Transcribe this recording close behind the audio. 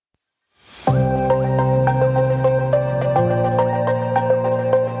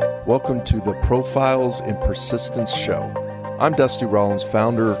welcome to the Profiles in Persistence show. I'm Dusty Rollins,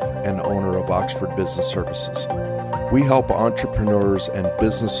 founder and owner of Oxford Business Services. We help entrepreneurs and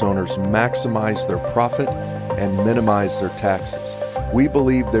business owners maximize their profit and minimize their taxes. We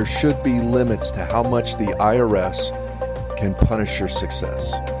believe there should be limits to how much the IRS can punish your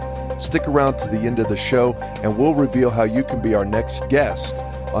success. Stick around to the end of the show and we'll reveal how you can be our next guest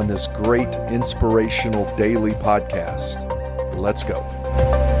on this great inspirational daily podcast. Let's go.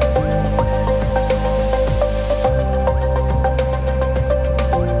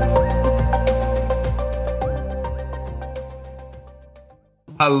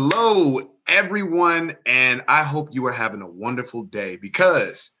 Hello, everyone, and I hope you are having a wonderful day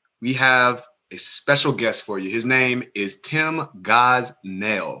because we have a special guest for you. His name is Tim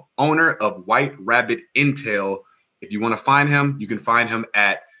Gosnell, owner of White Rabbit Intel. If you want to find him, you can find him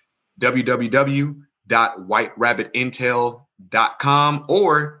at www.whiterabbitintel.com,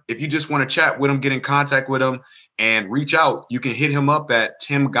 or if you just want to chat with him, get in contact with him and reach out, you can hit him up at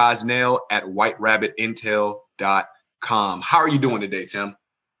timgosnell@whiterabbitintel.com. How are you doing today, Tim?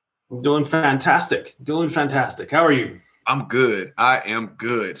 I'm doing fantastic. How are you? I'm good. I am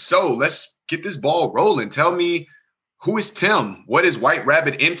good. So let's get this ball rolling. Tell me, who is Tim? What is White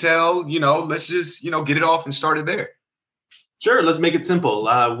Rabbit Intel? Let's just, get it off and start it there. Sure. Let's make it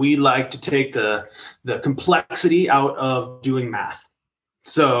simple. We like to take the complexity out of doing math.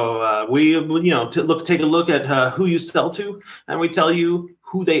 So we, take a look at who you sell to, and we tell you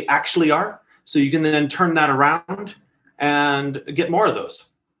who they actually are. So you can then turn that around and get more of those.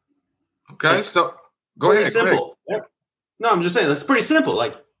 Okay, so go ahead. Simple. Yep. No, I'm just saying that's pretty simple.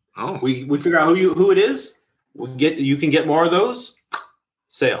 We figure out who it is. You can get more of those.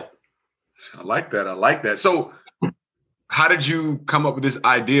 Sale. I like that. So, how did you come up with this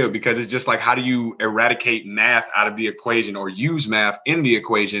idea? Because it's just like, how do you eradicate math out of the equation or use math in the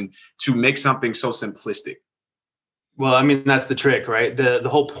equation to make something so simplistic? Well, I mean, that's the trick, right? The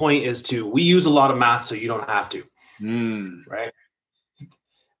whole point is we use a lot of math so you don't have to, right?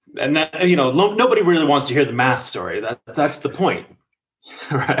 And that, nobody really wants to hear the math story. That's the point,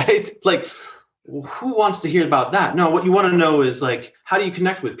 right? Like, who wants to hear about that? No, what you want to know is how do you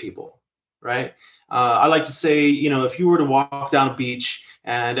connect with people, right? I like to say, if you were to walk down a beach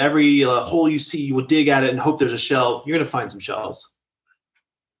and every hole you see, you would dig at it and hope there's a shell, you're going to find some shells,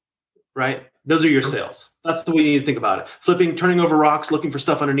 right? Those are your sales. That's the way you need to think about it. Turning over rocks, looking for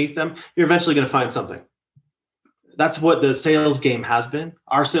stuff underneath them, you're eventually going to find something. That's what the sales game has been.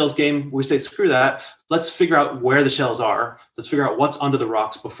 Our sales game, we say, screw that. Let's figure out where the shells are. Let's figure out what's under the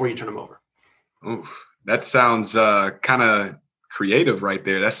rocks before you turn them over. Ooh, that sounds kind of creative right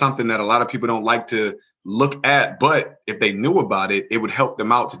there. That's something that a lot of people don't like to look at, but if they knew about it, it would help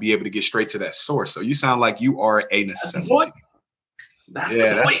them out to be able to get straight to that source. So you sound like you are a necessity. That's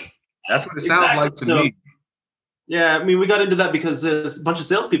the point. That's what it sounds like to me. Yeah, I mean, we got into that because a bunch of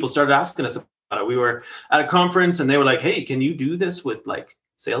salespeople started asking us about it. We were at a conference and they were like, hey, can you do this with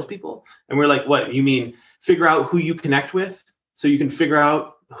salespeople? And we're like, what? You mean figure out who you connect with so you can figure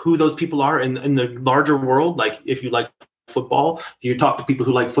out who those people are in the larger world? Like if you like football, you talk to people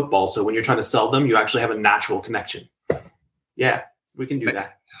who like football. So when you're trying to sell them, you actually have a natural connection. Yeah, we can do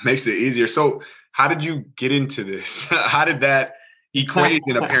that. Makes it easier. So how did you get into this? How did that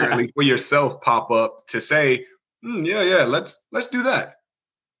equation apparently for yourself pop up to say, let's do that?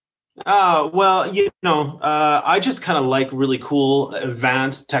 I just kind of like really cool,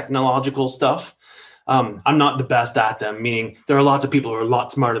 advanced technological stuff. I'm not the best at them, meaning there are lots of people who are a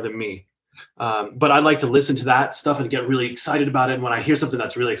lot smarter than me. But I like to listen to that stuff and get really excited about it. And when I hear something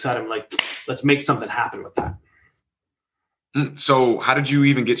that's really exciting, I'm like, let's make something happen with that. So how did you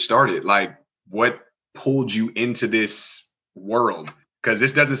even get started? What pulled you into this world? Because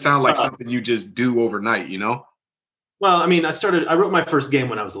this doesn't sound like something you just do overnight, Well, I mean, I wrote my first game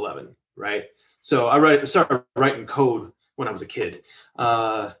when I was 11, right? So I started writing code when I was a kid.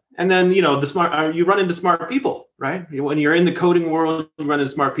 And then, you run into smart people, right? When you're in the coding world, you run into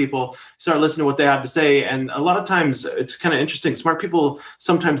smart people, start listening to what they have to say. And a lot of times it's kind of interesting. Smart people,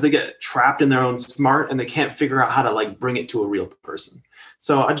 sometimes they get trapped in their own smart and they can't figure out how to bring it to a real person.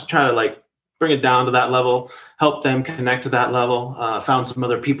 So I just try to bring it down to that level, help them connect to that level, found some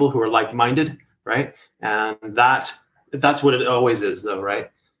other people who are like-minded, right? And that's what it always is, though, right?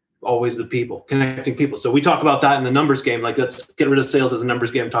 Always the people, connecting people. So we talk about that in the numbers game. Let's get rid of sales as a numbers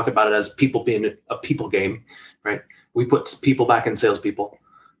game, talk about it as people being a people game, right? We put people back in salespeople.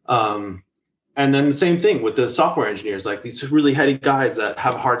 And then the same thing with the software engineers, these really heady guys that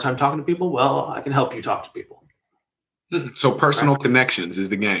have a hard time talking to people. Well, I can help you talk to people. So personal connections is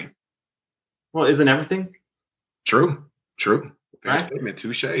the game. Well, isn't everything? True. Fair statement.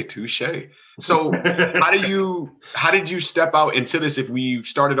 Touche. So how did you step out into this? If we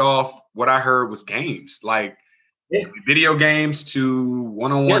started off, what I heard was games, like video games to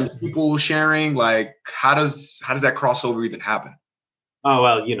one-on-one people sharing. Like how does that crossover even happen? Oh,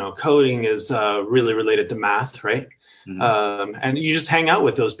 well, coding is really related to math, right? Mm-hmm. And you just hang out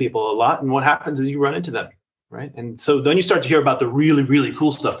with those people a lot. And what happens is you run into them, right? And so then you start to hear about the really, really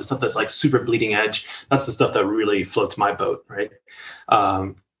cool stuff, the stuff that's like super bleeding edge. That's the stuff that really floats my boat, right?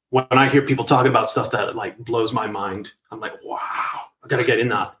 When I hear people talking about stuff that like blows my mind, I'm like, wow, I got to get in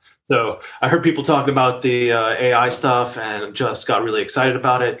that. So I heard people talk about the AI stuff and just got really excited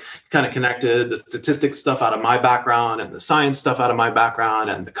about it. Kind of connected the statistics stuff out of my background and the science stuff out of my background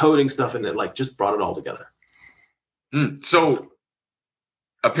and the coding stuff, and it like just brought it all together. So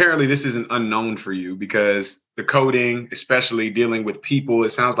apparently this isn't unknown for you, because the coding, especially dealing with people, it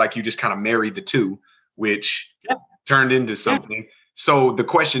sounds like you just kind of married the two, which turned into something. Yeah. So the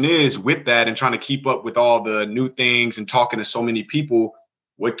question is, with that and trying to keep up with all the new things and talking to so many people,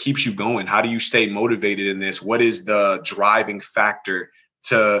 what keeps you going? How do you stay motivated in this? What is the driving factor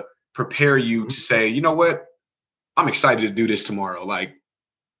to prepare you to say, you know what, I'm excited to do this tomorrow? Like,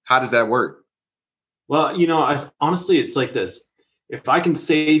 how does that work? Well, honestly, it's like this. If I can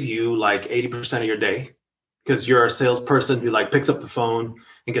save you like 80% of your day, because you're a salesperson who like picks up the phone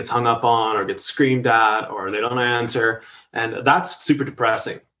and gets hung up on or gets screamed at or they don't answer, and that's super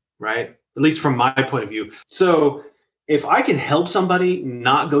depressing, right? At least from my point of view. So if I can help somebody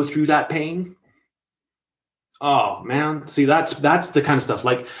not go through that pain, oh man, see, that's the kind of stuff.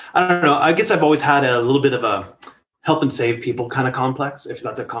 Like, I don't know, I guess I've always had a little bit of a help and save people kind of complex, if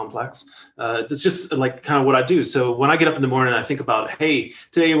that's a complex. It's just like kind of what I do. So when I get up in the morning, I think about, hey,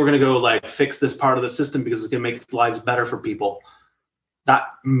 today we're going to go like fix this part of the system because it's going to make lives better for people. That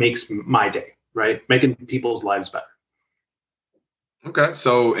makes my day, right? Making people's lives better. Okay.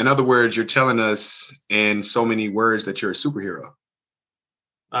 So in other words, you're telling us in so many words that you're a superhero.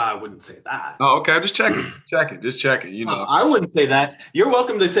 I wouldn't say that. Oh, okay. I'm just checking. Just checking. I wouldn't say that. You're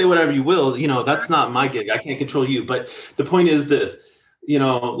welcome to say whatever you will. That's not my gig. I can't control you. But the point is this,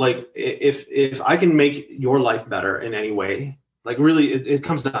 like if I can make your life better in any way, like really, it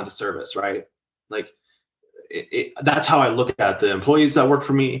comes down to service, right? Like that's how I look at the employees that work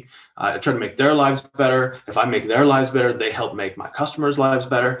for me. I try to make their lives better. If I make their lives better, they help make my customers' lives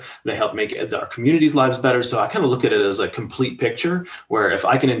better. They help make our community's lives better. So I kind of look at it as a complete picture where if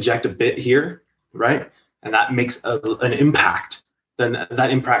I can inject a bit here, right, and that makes an impact, then that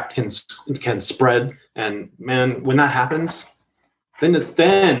impact can spread. And man, when that happens, then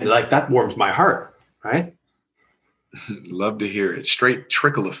like that warms my heart, right? Love to hear it. Straight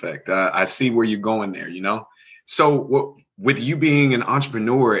trickle effect. I see where you're going there, So with you being an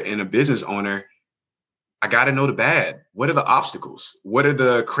entrepreneur and a business owner, I got to know the bad. What are the obstacles? What are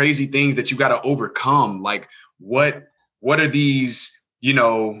the crazy things that you got to overcome? Like what are these,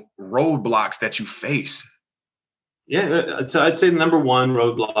 roadblocks that you face? Yeah. So I'd say the number one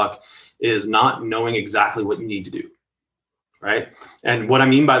roadblock is not knowing exactly what you need to do. Right. And what I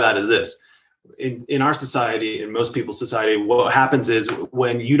mean by that is this. In our society, in most people's society, what happens is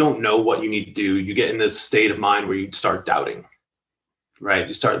when you don't know what you need to do, you get in this state of mind where you start doubting, right?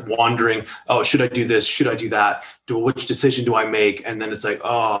 You start wondering, oh, should I do this? Should I do that? Which decision do I make? And then it's like,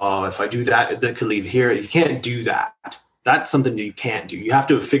 oh, if I do that, that could lead here. You can't do that. That's something that you can't do. You have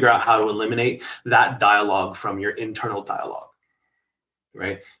to figure out how to eliminate that dialogue from your internal dialogue,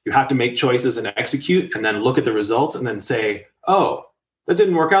 right? You have to make choices and execute and then look at the results and then say, oh, that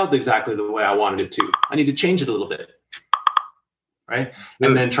didn't work out exactly the way I wanted it to. I need to change it a little bit, right?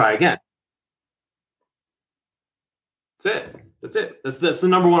 And then try again. That's it. That's the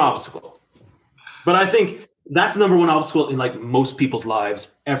number one obstacle. But I think that's the number one obstacle in like most people's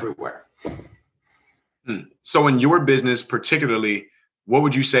lives everywhere. So in your business particularly, what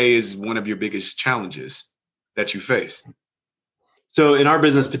would you say is one of your biggest challenges that you face? So in our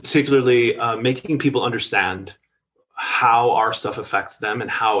business, particularly making people understand how our stuff affects them and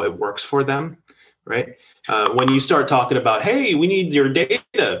how it works for them, right? When you start talking about, hey, we need your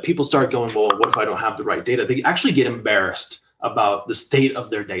data, people start going, well, what if I don't have the right data? They actually get embarrassed about the state of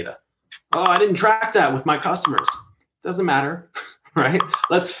their data. Oh, I didn't track that with my customers. Doesn't matter, right?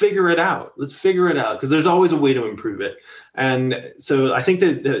 Let's figure it out because there's always a way to improve it. And so I think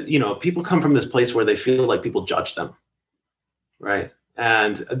that, people come from this place where they feel like people judge them, right?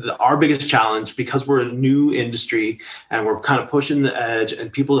 And our biggest challenge, because we're a new industry and we're kind of pushing the edge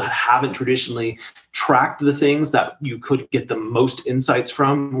and people haven't traditionally tracked the things that you could get the most insights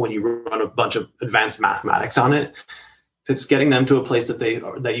from when you run a bunch of advanced mathematics on it, it's getting them to a place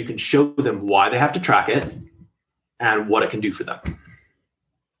that you can show them why they have to track it and what it can do for them.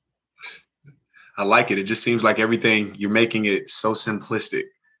 I like it. It just seems like everything, you're making it so simplistic.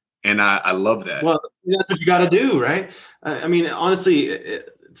 And I love that. Well, that's what you got to do, right? I mean, honestly,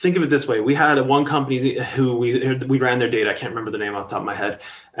 think of it this way. We had one company who we ran their data. I can't remember the name off the top of my head.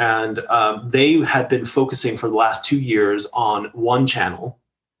 And they had been focusing for the last 2 years on one channel,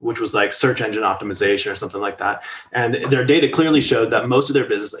 which was like search engine optimization or something like that. And their data clearly showed that most of their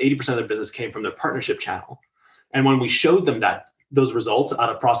business, 80% of their business, came from their partnership channel. And when we showed them those results out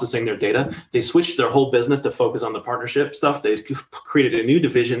of processing their data, they switched their whole business to focus on the partnership stuff. They created a new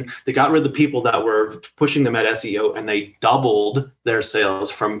division. They got rid of the people that were pushing them at SEO, and they doubled their sales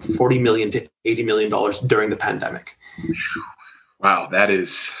from $40 million to $80 million during the pandemic. Wow, that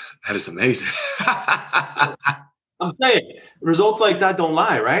is amazing. I'm saying results like that don't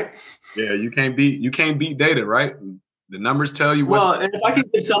lie, right? Yeah, you can't beat data, right? The numbers tell you what's. Well, and if I can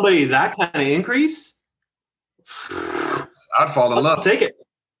give somebody that kind of increase, I'd fall in love. I'll take it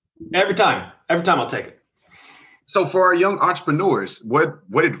every time. Every time I'll take it. So for our young entrepreneurs,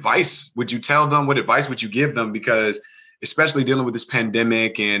 what advice would you tell them? What advice would you give them? Because especially dealing with this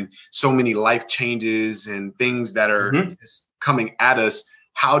pandemic and so many life changes and things that are coming at us,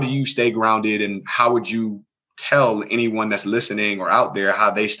 how do you stay grounded, and how would you tell anyone that's listening or out there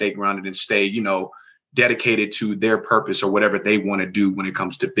how they stay grounded and stay, dedicated to their purpose or whatever they want to do when it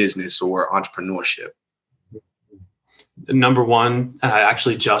comes to business or entrepreneurship? Number one, and I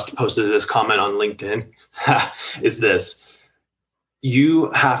actually just posted this comment on LinkedIn, is this: you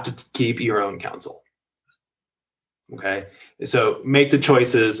have to keep your own counsel. Okay. So make the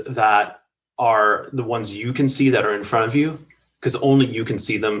choices that are the ones you can see that are in front of you, because only you can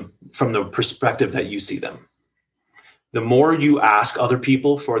see them from the perspective that you see them. The more you ask other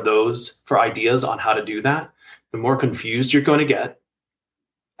people for ideas on how to do that, the more confused you're going to get,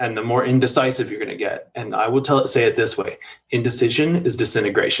 and the more indecisive you're going to get. And I will say it this way: indecision is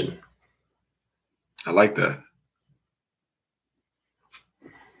disintegration. I like that.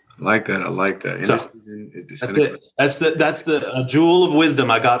 I like that. Indecision is disintegration. That's the jewel of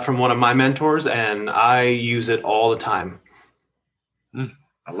wisdom I got from one of my mentors, and I use it all the time.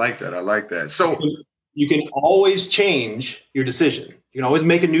 I like that. So you can always change your decision. You can always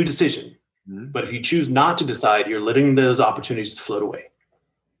make a new decision. But if you choose not to decide, you're letting those opportunities float away.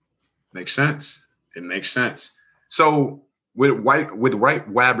 Makes sense. It makes sense. So with White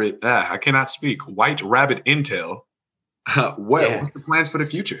Rabbit, I cannot speak. White Rabbit Intel. What's the plans for the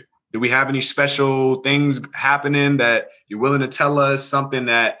future? Do we have any special things happening that you're willing to tell us? Something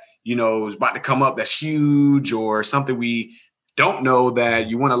that is about to come up that's huge, or something we don't know that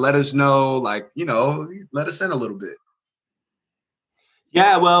you want to let us know? Like, let us in a little bit.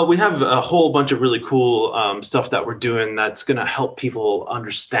 Yeah, well, we have a whole bunch of really cool stuff that we're doing that's going to help people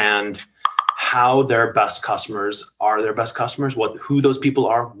understand how their best customers are their best customers, who those people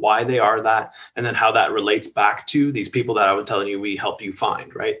are, why they are that, and then how that relates back to these people that I was telling you we help you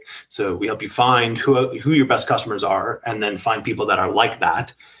find, right? So we help you find who your best customers are, and then find people that are like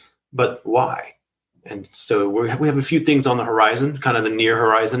that, but why? And so we have a few things on the horizon, kind of the near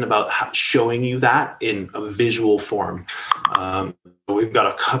horizon, about showing you that in a visual form. We've got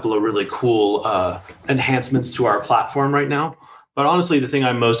a couple of really cool enhancements to our platform right now. But honestly, the thing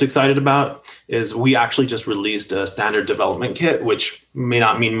I'm most excited about is we actually just released a standard development kit, which may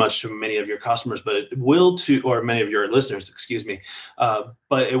not mean much to many of your customers, but it will or many of your listeners, excuse me.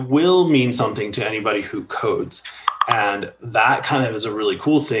 But it will mean something to anybody who codes. And that kind of is a really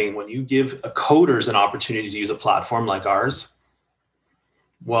cool thing when you give coders an opportunity to use a platform like ours.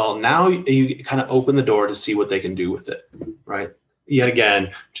 Well, now you kind of open the door to see what they can do with it, right? Yet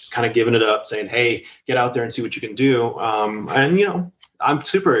again, just kind of giving it up, saying, hey, get out there and see what you can do. And I'm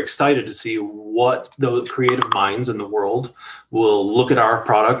super excited to see what the creative minds in the world will look at our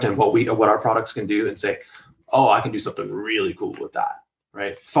product and what our products can do and say, oh, I can do something really cool with that,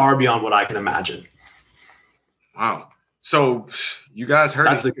 right? Far beyond what I can imagine. Wow. So you guys heard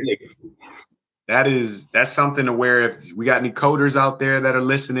that's something to where if we got any coders out there that are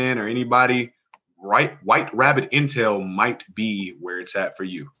listening, or anybody, right, White Rabbit Intel might be where it's at for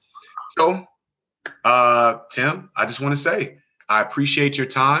you. So Tim, I just want to say I appreciate your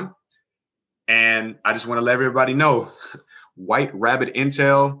time, and I just want to let everybody know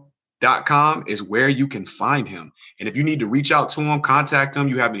whiterabbitintel.com is where you can find him. And if you need to reach out to him, contact him,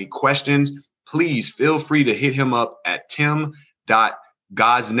 you have any questions, please feel free to hit him up at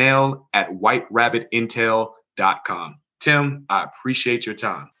tim.gosnell@whiterabbitintel.com. Tim, I appreciate your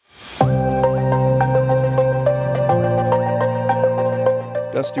time.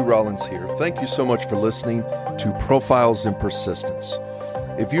 Dusty Rollins here. Thank you so much for listening to Profiles in Persistence.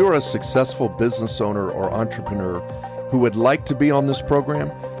 If you are a successful business owner or entrepreneur who would like to be on this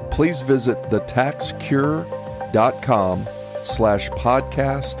program, please visit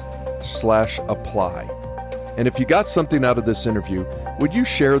thetaxcure.com/podcast/apply. And if you got something out of this interview, would you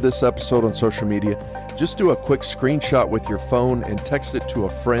share this episode on social media? Just do a quick screenshot with your phone and text it to a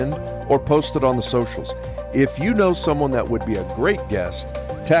friend or post it on the socials. If you know someone that would be a great guest,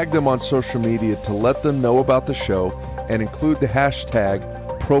 tag them on social media to let them know about the show and include the hashtag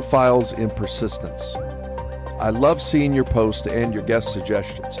 #ProfilesInPersistence. I love seeing your posts and your guest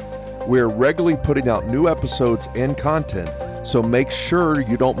suggestions. We're regularly putting out new episodes and content, so make sure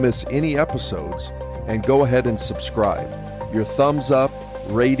you don't miss any episodes and go ahead and subscribe. Your thumbs up,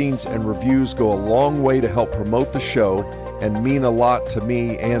 ratings, and reviews go a long way to help promote the show and mean a lot to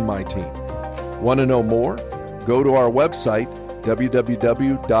me and my team. Want to know more? Go to our website,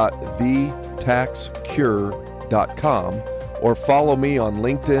 www.thetaxcure.com, or follow me on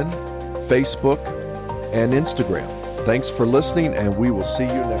LinkedIn, Facebook, and Instagram. Thanks for listening, and we will see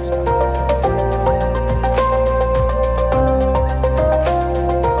you next time.